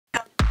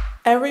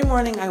Every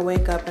morning I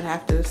wake up and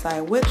have to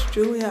decide which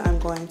Julia I'm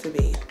going to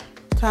be.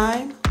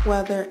 Time,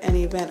 weather, and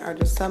event are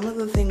just some of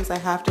the things I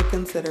have to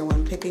consider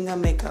when picking a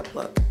makeup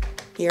look.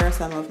 Here are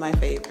some of my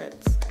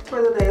favorites.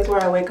 For the days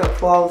where I wake up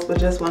flawless but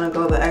just want to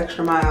go the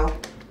extra mile.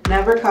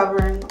 Never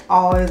covering,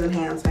 always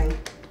enhancing.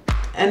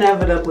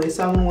 Inevitably,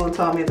 someone will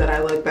tell me that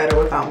I look better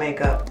without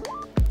makeup.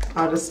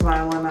 I'll just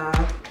smile and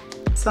nod.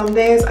 Some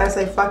days I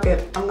say fuck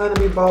it, I'm gonna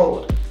be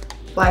bold.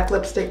 Black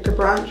lipstick to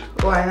brunch?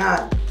 Why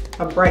not?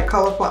 A bright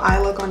colorful eye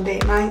look on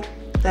date night?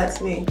 That's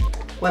me.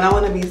 When I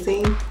want to be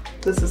seen,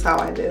 this is how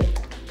I do.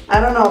 I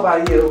don't know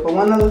about you, but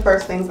one of the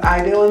first things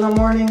I do in the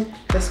morning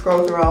is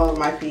scroll through all of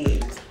my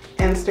feeds.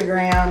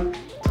 Instagram,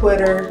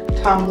 Twitter,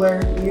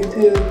 Tumblr,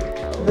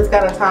 YouTube. If it's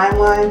got a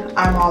timeline,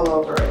 I'm all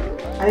over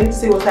it. I need to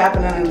see what's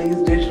happening in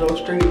these digital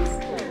streets.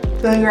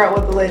 Figure out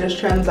what the latest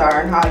trends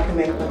are and how I can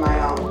make them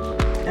my own.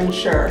 And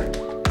sure,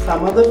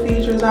 some of the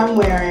features I'm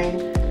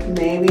wearing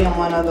maybe in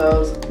one of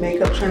those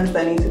makeup trends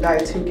that need to die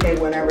 2K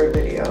whenever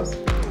videos.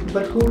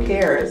 But who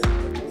cares?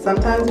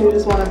 Sometimes we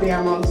just want to be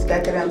our most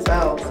decadent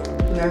selves,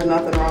 and there's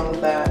nothing wrong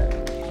with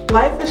that.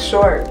 Life is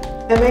short,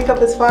 and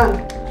makeup is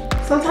fun.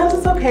 Sometimes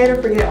it's okay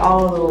to forget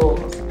all of the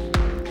rules.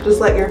 Just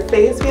let your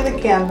face be the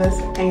canvas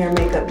and your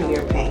makeup be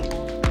your paint.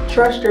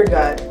 Trust your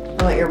gut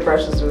and let your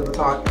brushes do the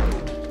talking.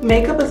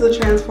 Makeup is a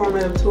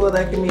transformative tool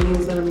that can be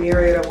used in a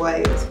myriad of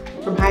ways.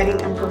 From hiding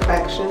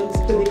imperfections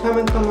to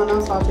becoming someone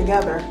else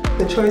altogether,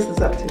 the choice is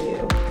up to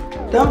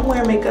you. Don't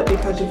wear makeup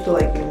because you feel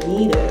like you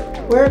need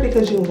it. Wear it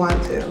because you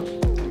want to.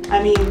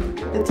 I mean,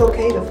 it's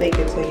okay to fake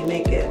it till you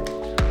make it.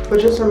 But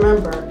just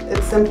remember,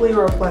 it's simply a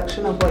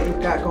reflection of what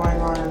you've got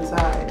going on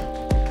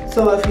inside.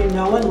 So if you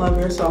know and love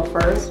yourself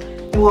first,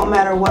 it won't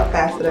matter what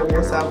facet of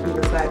yourself you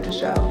decide to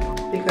show.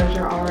 Because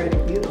you're already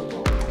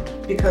beautiful.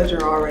 Because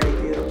you're already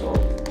beautiful.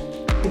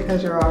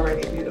 Because you're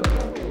already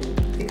beautiful.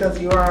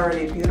 Because you're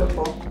already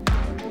beautiful.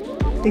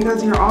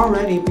 Because you're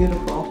already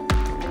beautiful.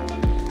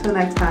 Till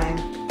next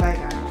time.